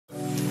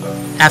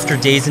After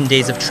days and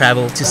days of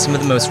travel to some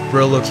of the most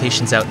rural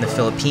locations out in the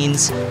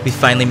Philippines, we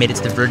finally made it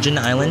to the Virgin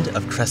Island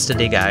of Cresta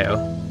De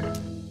Gallo.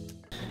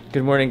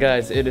 Good morning,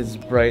 guys. It is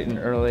bright and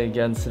early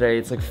again today.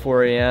 It's like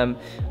 4 a.m.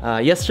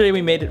 Yesterday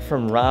we made it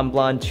from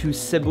Romblon to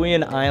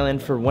Sibuyan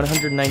Island for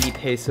 190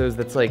 pesos.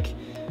 That's like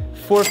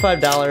 $4 or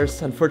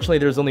 $5. Unfortunately,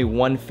 there was only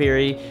one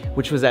ferry,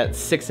 which was at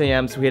 6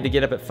 a.m., so we had to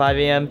get up at 5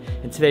 a.m.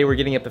 And today we're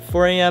getting up at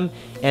 4 a.m.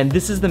 And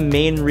this is the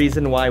main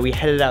reason why we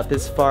headed out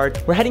this far.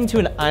 We're heading to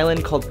an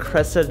island called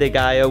Cresta De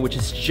Gallo, which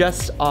is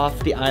just off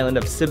the island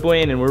of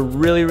Sibuyan, and we're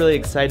really, really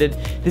excited.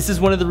 This is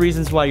one of the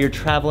reasons why you're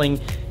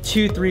traveling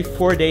 2, 3,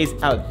 4 days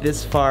out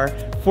this far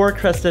for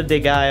Cresta De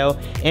Gallo.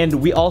 And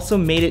we also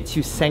made it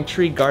to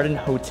Sanctuary Garden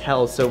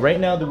Hotel. So right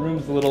now the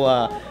room's a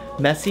little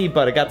messy,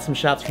 but I got some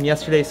shots from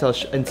yesterday, so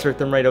I'll insert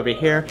them right over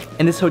here.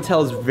 And this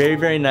hotel is very,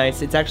 very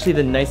nice. It's actually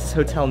the nicest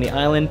hotel on the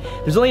island.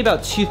 There's only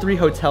about 2-3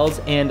 hotels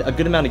and a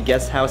good amount of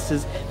guest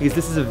houses because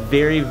this is a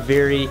very,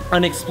 very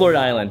unexplored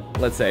island,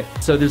 let's say.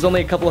 So there's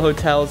only a couple of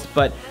hotels,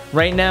 but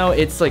right now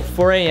it's like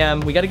 4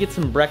 a.m. We gotta get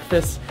some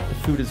breakfast. The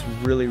food is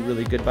really,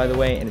 really good, by the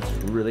way, and it's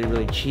really,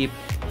 really cheap.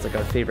 It's like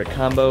our favorite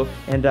combo.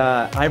 And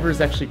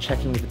Ivor's actually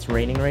checking if it's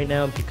raining right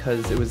now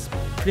because it was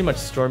pretty much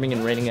storming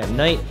and raining at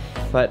night.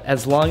 But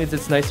as long as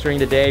it's nice during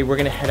the day, we're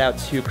gonna head out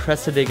to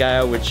Cresta De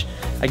Gallo, which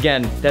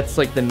again, that's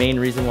like the main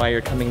reason why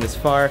you're coming this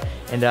far.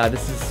 And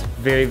this is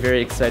very,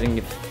 very exciting.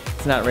 If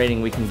it's not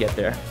raining, we can get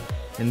there.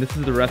 And this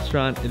is the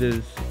restaurant. It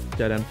is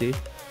dead empty.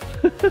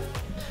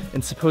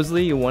 And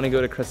supposedly you want to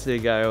go to Cresta De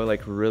Gallo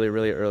like really,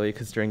 really early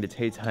because during the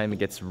daytime it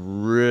gets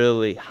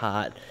really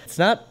hot. It's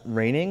not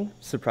raining,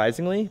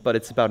 surprisingly, but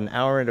it's about an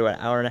hour to an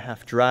hour and a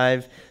half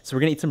drive. So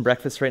we're gonna eat some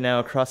breakfast right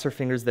now, cross our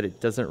fingers that it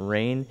doesn't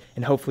rain,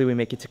 and hopefully we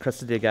make it to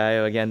Cresta De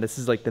Gallo. Again, this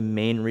is like the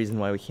main reason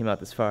why we came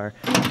out this far.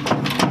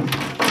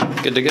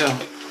 Good to go.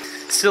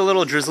 Still a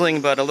little drizzling,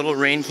 but a little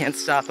rain can't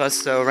stop us.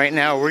 So right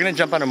now we're gonna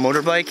jump on a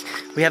motorbike.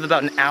 We have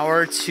about an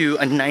hour to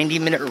a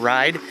 90-minute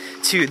ride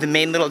to the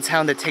main little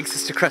town that takes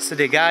us to Cresta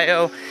De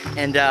Gallo.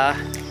 And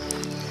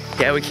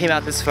yeah, we came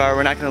out this far.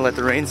 We're not gonna let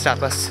the rain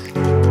stop us.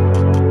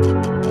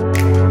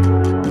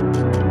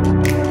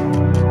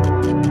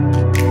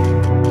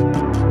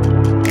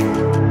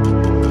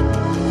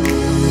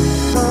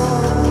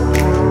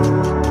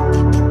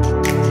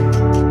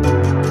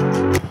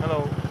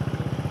 Hello.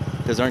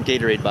 Those aren't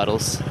Gatorade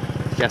bottles.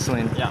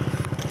 Gasoline. Yeah,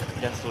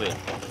 gasoline.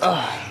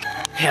 Oh,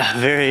 yeah,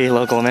 very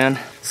local, man.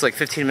 It's like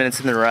 15 minutes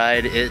in the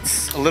ride.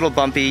 It's a little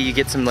bumpy. You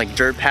get some like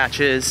dirt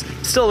patches.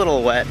 Still a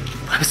little wet.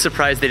 I'm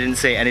surprised they didn't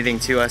say anything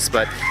to us,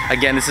 but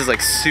again, this is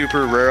like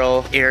super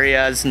rural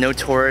areas. No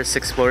tourists,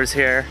 explorers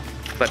here.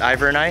 But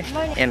Ivor and I,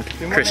 and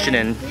Christian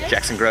and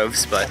Jackson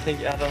Groves, but. I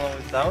think I don't know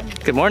what's down.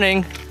 Good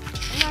morning.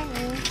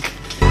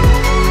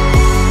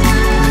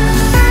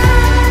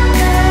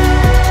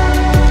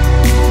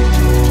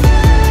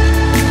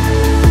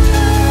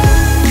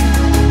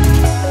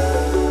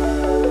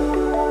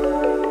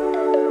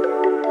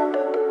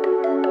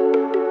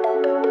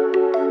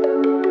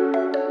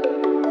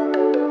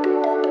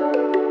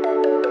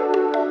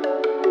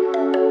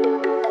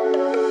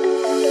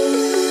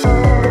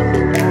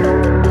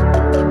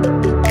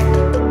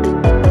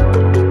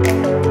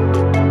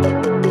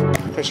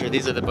 Sure,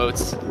 these are the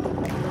boats.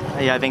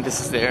 Yeah, I think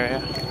this is the area.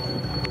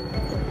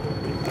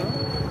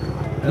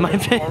 My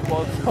bad.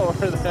 Boats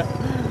over there.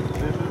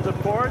 This is the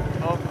port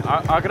of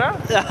Agra?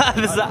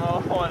 This is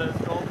what it's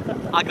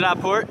called. Agra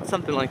port,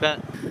 something like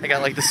that. I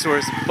got like the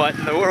sorest butt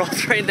in the world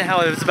right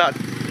now. It was about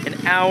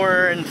an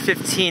hour and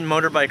 15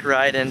 motorbike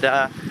ride, and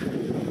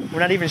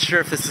we're not even sure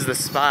if this is the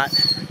spot.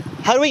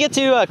 How do we get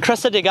to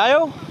Cresta De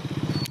Gallo?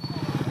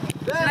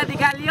 Cresta De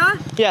Gallo?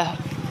 Yeah.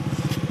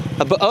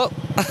 Oh.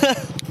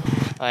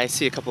 I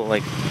see a couple of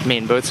like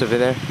main boats over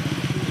there.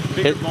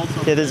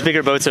 Yeah, there's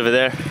bigger boats over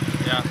there.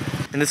 Yeah.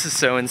 And this is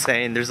so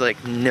insane. There's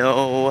like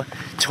no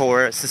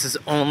tourists. This is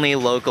only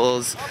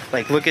locals.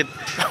 Like, look at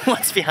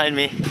what's behind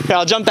me. Here,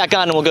 I'll jump back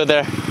on and we'll go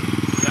there.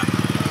 Yeah.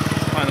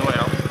 Find the way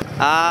out.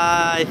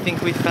 I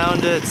think we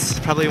found it. It's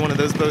probably one of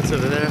those boats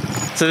over there.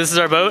 So this is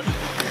our boat?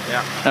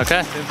 Yeah.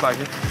 Okay.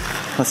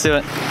 Let's do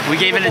it. We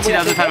gave it a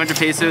 2,500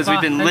 pesos.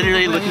 We've been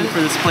literally looking for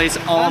this place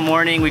all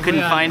morning. We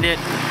couldn't find it.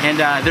 And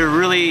they're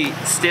really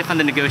stiff on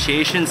the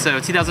negotiation. So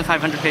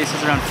 2,500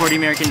 pesos, around 40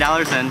 American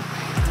dollars, and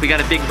we got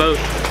a big boat.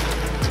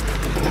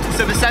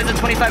 So besides the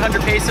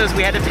 2,500 pesos,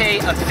 we had to pay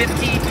a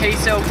 50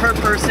 peso per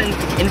person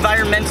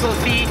environmental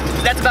fee.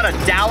 That's about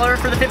 $1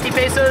 for the 50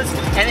 pesos.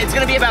 And it's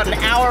gonna be about an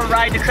hour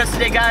ride to Cresta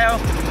De Gallo.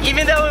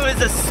 Even though it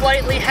was a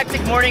slightly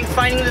hectic morning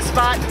finding the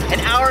spot, an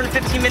hour and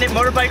 15-minute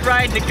motorbike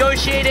ride,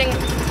 negotiating,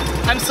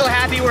 I'm still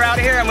happy we're out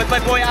here. I'm with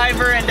my boy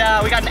Ivor, and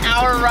we got an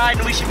hour ride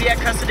and we should be at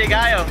Cresta De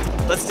Gallo.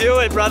 Let's do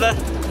it, brother.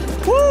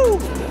 Woo!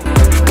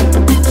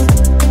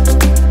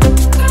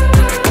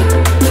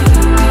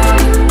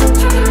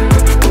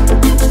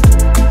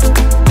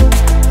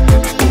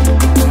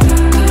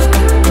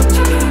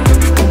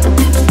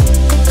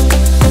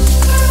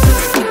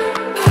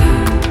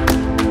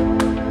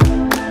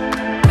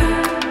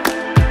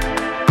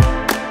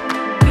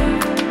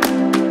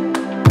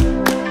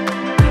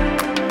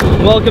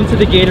 Welcome to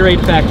the Gatorade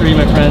factory,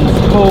 my friends.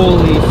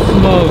 Holy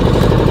smokes.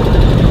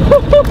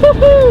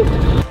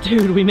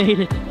 Dude, we made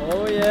it.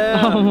 Oh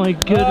yeah. Oh my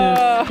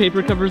goodness.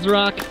 Paper covers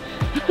rock.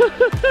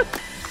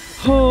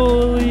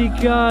 Holy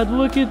God,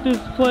 look at this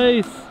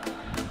place.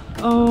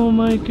 Oh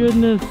my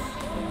goodness.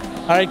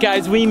 All right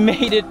guys, we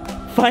made it.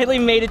 Finally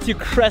made it to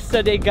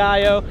Cresta De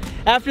Gallo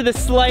after the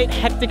slight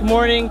hectic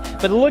morning,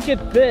 but look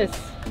at this.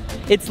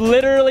 It's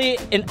literally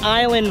an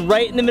island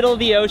right in the middle of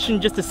the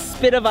ocean, just a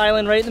spit of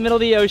island right in the middle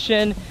of the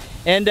ocean.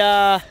 And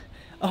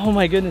oh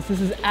my goodness,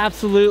 this is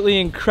absolutely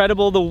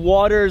incredible. The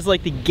water is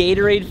like the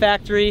Gatorade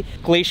factory,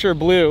 glacier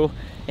blue,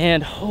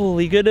 and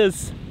holy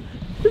goodness,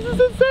 this is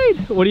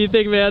insane. What do you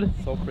think, man?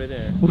 So pretty.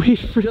 We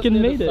freaking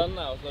made it. Sun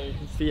now, so you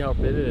can see how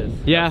pretty it is.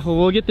 Yeah, well,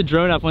 we'll get the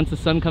drone up once the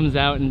sun comes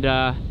out, and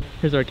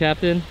here's our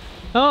captain.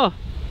 Oh,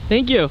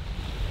 thank you.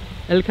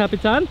 El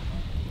Capitan?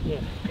 Yeah.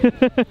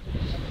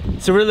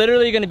 So we're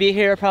literally gonna be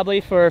here probably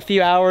for a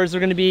few hours. We're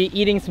gonna be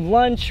eating some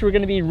lunch. We're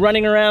gonna be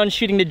running around,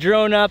 shooting the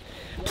drone up,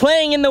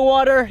 playing in the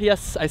water.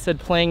 Yes, I said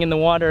playing in the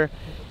water.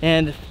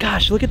 And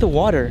gosh, look at the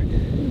water.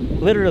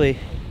 Literally.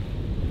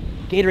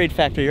 Gatorade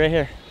factory right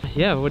here.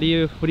 Yeah, what do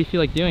you feel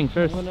like doing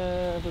first? I'm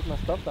gonna put my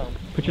stuff down.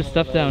 Put your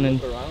stuff down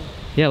and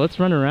yeah, let's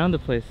run around the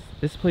place.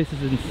 This place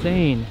is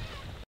insane.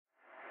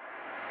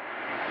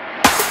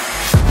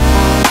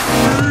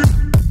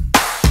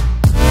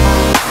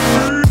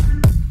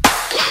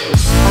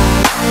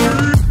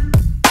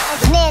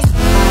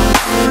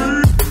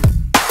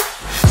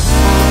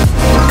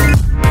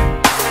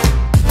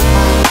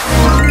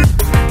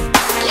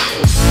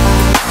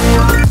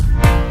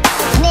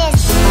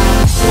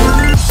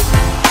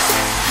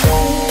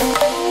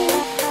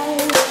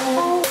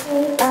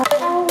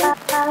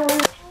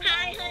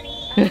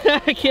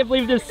 I can't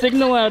believe there's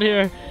signal out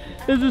here.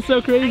 This is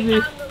so crazy.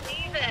 I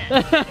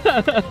can't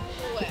believe it.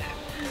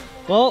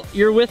 Well,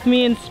 you're with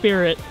me in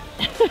spirit.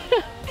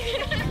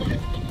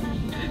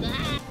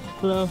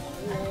 Hello.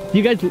 Do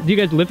you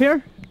guys live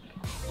here?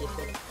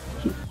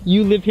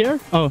 You live here?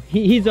 Oh,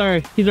 he's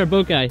our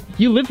boat guy.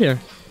 You live here.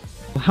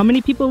 How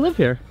many people live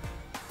here?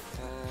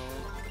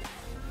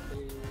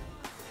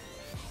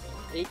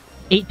 8.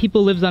 8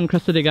 people lives on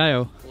Cresta De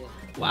Gallo. Yeah.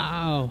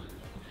 Wow.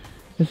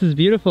 This is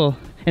beautiful.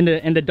 And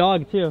the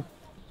dog too.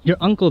 Your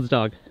uncle's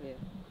dog. Yeah.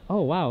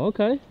 Oh wow,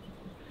 okay.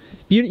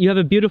 You have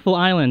a beautiful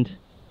island.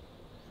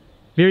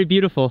 Very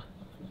beautiful.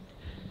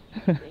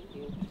 Thank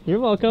you.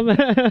 You're welcome.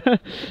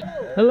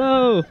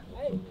 Hello.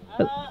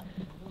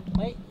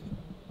 Hey,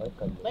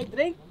 wait,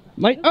 drink?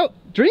 Oh,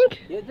 drink?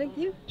 You drink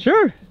you?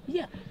 Sure.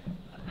 Yeah.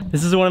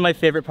 This is one of my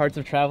favorite parts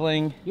of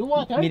traveling. You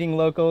water? Meeting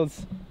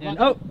locals. And,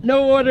 Water? oh,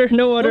 no water,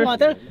 no water. No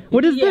water?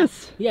 What is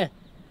this? Yeah.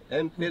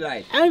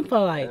 Emperor.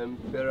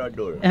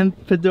 Emperador.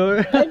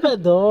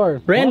 Emperador.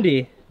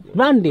 Brandy.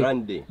 Brandy.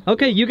 Brandy.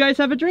 Okay, you guys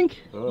have a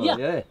drink? Oh, Yeah.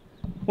 yeah.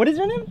 What is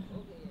your name?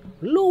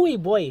 Louis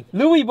boy.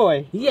 Louis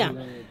Boy. Yeah.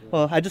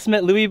 Well, I just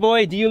met Louis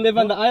Boy. Do you live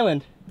on the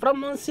island?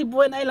 From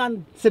Cebuan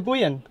Island.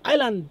 Cebuyan.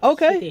 Island.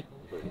 Okay. City.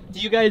 Do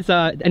you guys,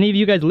 any of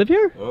you guys live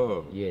here?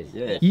 Oh, Yes.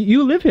 yes.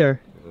 You live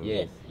here?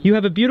 Yes. You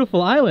have a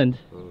beautiful island.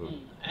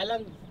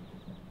 Island.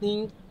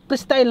 In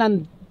Cresta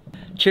Island.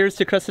 Cheers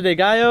to Cresta De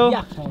Gallo.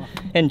 Yeah.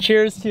 And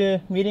cheers to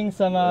meeting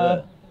some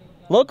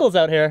locals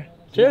out here.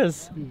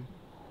 Cheers.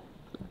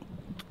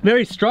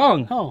 Very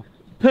strong. Oh.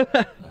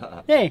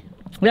 Hey.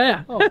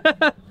 Yeah. Oh.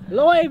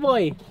 Louis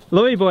boy.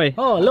 Louis Boy.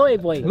 Oh, Louis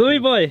boy. Louis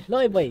Boy.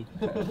 Louis boy.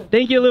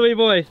 Thank you, Louis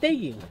Boy. Thank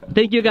you.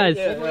 Thank you, guys.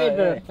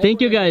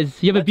 Thank you,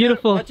 guys. You have a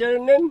beautiful... What's your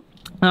name?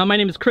 My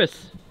name is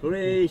Chris.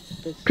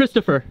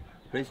 Christopher.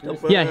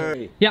 Christopher.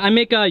 Yeah, I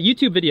make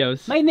YouTube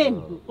videos. My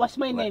name. What's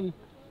my name?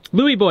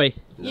 Louis Boy.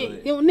 Yeah,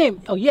 your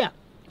name. Oh, yeah.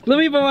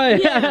 Louis Boy.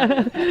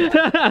 Yeah.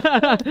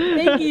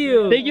 Thank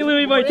you. Thank you,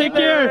 Louis Boy. Take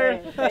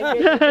care.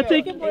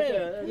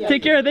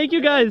 Take care. Thank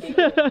you, guys.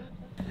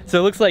 So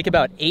it looks like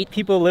about 8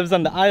 people lives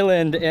on the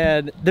island,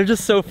 and they're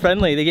just so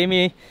friendly. They gave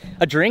me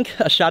a drink,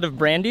 a shot of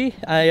brandy.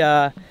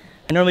 I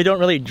normally don't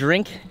really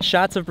drink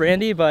shots of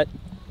brandy, but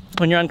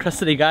when you're on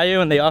Cresta De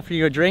Gallo and they offer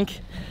you a drink,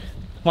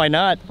 why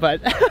not?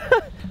 But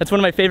that's one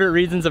of my favorite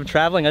reasons of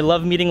traveling. I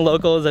love meeting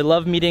locals. I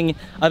love meeting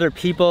other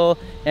people,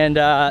 and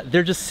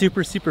they're just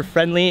super, super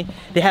friendly.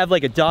 They have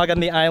like a dog on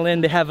the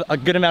island. They have a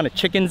good amount of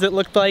chickens, it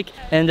looked like.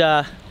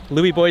 And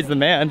Louis Boy's the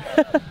man.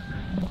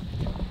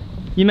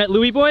 You met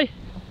Louis Boy?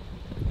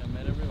 I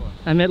met everyone.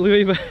 I met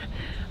Louis Boy.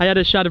 I had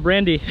a shot of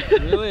brandy.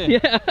 Really?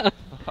 Yeah.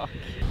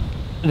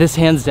 This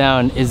hands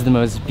down is the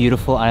most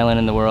beautiful island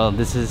in the world.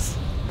 This is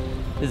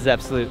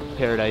absolute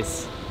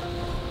paradise.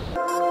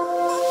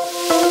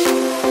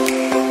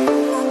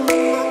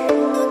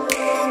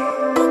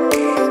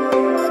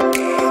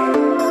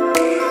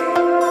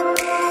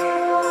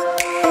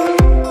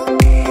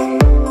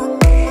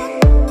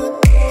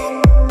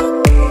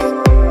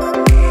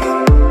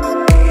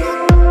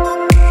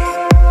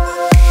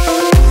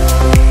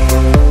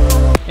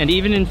 And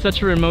even in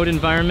such a remote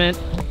environment,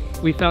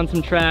 we found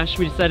some trash.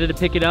 We decided to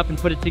pick it up and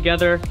put it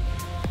together.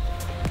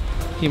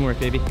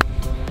 Teamwork, baby.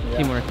 Yeah.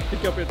 Teamwork.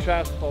 Pick up your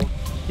trash, folks.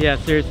 Yeah,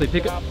 seriously,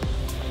 pick up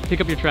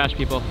your trash,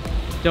 people.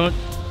 Don't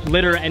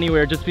litter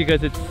anywhere just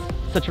because it's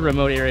such a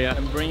remote area.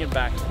 And bring it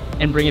back.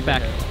 And bring it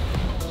back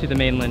to the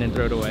mainland and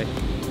throw it away.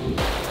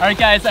 All right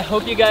guys, I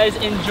hope you guys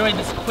enjoyed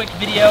this quick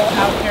video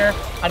out here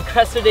on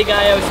Cresta De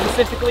Gallo,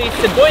 specifically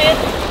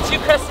Sibuyan to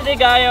Cresta De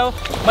Gallo.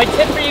 My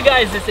tip for you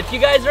guys is if you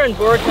guys are in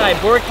Boracay,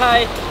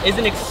 Boracay is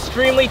an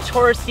extremely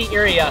touristy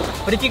area.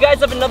 But if you guys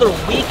have another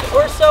week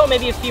or so,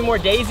 maybe a few more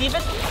days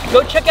even,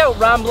 go check out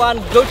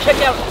Ramblan, go check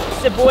out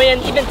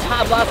Sibuyan, even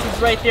Tablas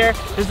is right there.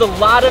 There's a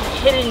lot of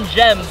hidden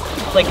gems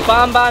like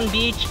Bamban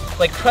Beach,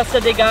 like Cresta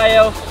De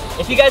Gallo.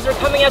 If you guys are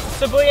coming out to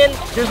Sibuyan,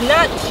 there's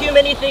not too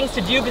many things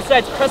to do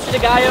besides Cresta De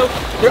Gallo.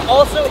 There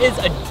also is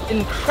an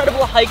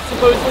incredible hike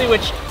supposedly,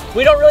 which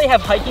we don't really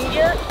have hiking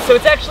gear. So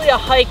it's actually a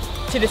hike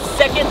to the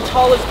second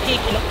tallest peak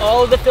in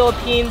all of the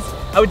Philippines.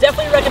 I would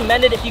definitely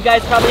recommend it if you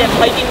guys probably have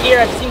hiking gear.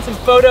 I've seen some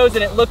photos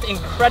and it looked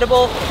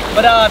incredible.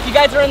 But if you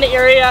guys are in the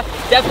area,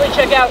 definitely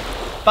check out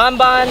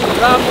Bamban,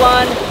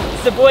 Ramblan,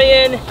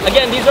 Sibuyan.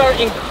 Again, these are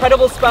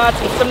incredible spots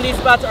and some of these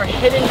spots are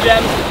hidden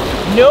gems.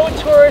 No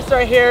tourists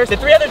are here. The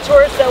 3 other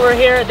tourists that were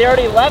here, they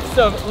already left,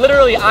 so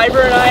literally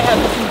Ivor and I have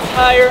this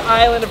entire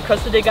island of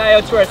Cresta De Gallo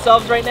to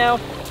ourselves right now.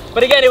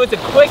 But again, it was a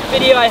quick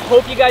video. I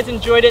hope you guys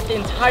enjoyed it. The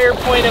entire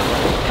point of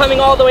coming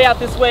all the way out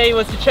this way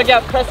was to check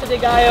out Cresta De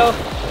Gallo.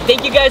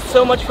 Thank you guys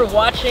so much for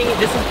watching.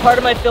 This is part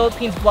of my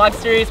Philippines vlog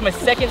series, my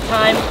second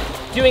time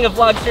doing a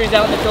vlog series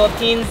out in the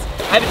Philippines.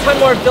 I have a ton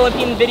more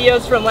Philippine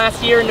videos from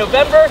last year in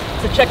November,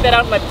 so check that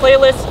out in my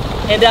playlist.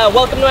 And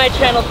welcome to my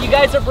channel. If you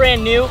guys are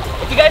brand new,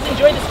 if you guys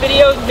enjoyed this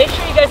video, make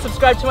sure you guys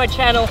subscribe to my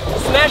channel,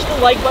 smash the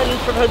like button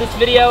for this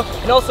video,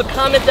 and also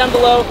comment down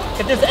below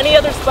if there's any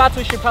other spots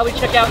we should probably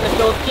check out in the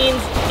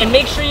Philippines. And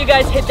make sure you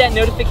guys hit that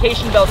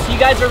notification bell so you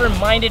guys are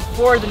reminded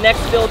for the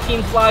next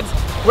Philippines vlogs.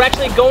 We're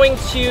actually going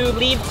to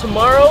leave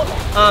tomorrow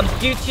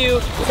due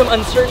to some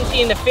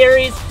uncertainty in the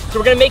ferries. So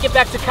we're gonna make it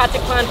back to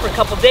Caticlan for a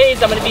couple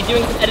days. I'm gonna be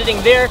doing some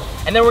editing there,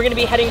 and then we're gonna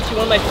be heading to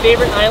one of my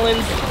favorite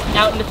islands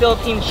out in the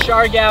Philippines,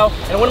 Siargao,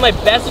 and one of my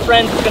best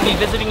friends is gonna be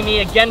visiting me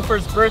again for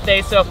his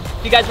birthday. So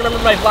if you guys remember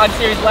my vlog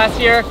series last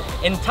year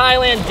in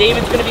Thailand,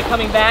 David's gonna be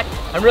coming back.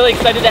 I'm really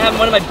excited to have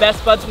one of my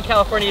best buds from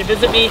California to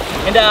visit me,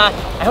 and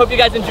I hope you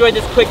guys enjoyed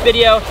this quick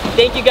video.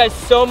 Thank you guys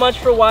so much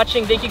for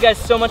watching. Thank you guys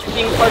so much for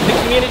being part of the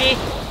community,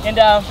 and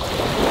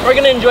we're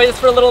gonna enjoy this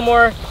for a little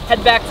more,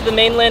 head back to the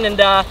mainland, and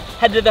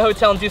head to the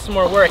hotel and do some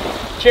more work.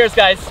 Cheers,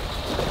 guys.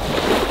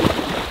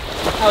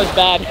 That was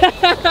bad.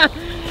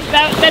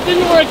 that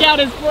didn't work out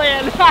as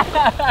planned.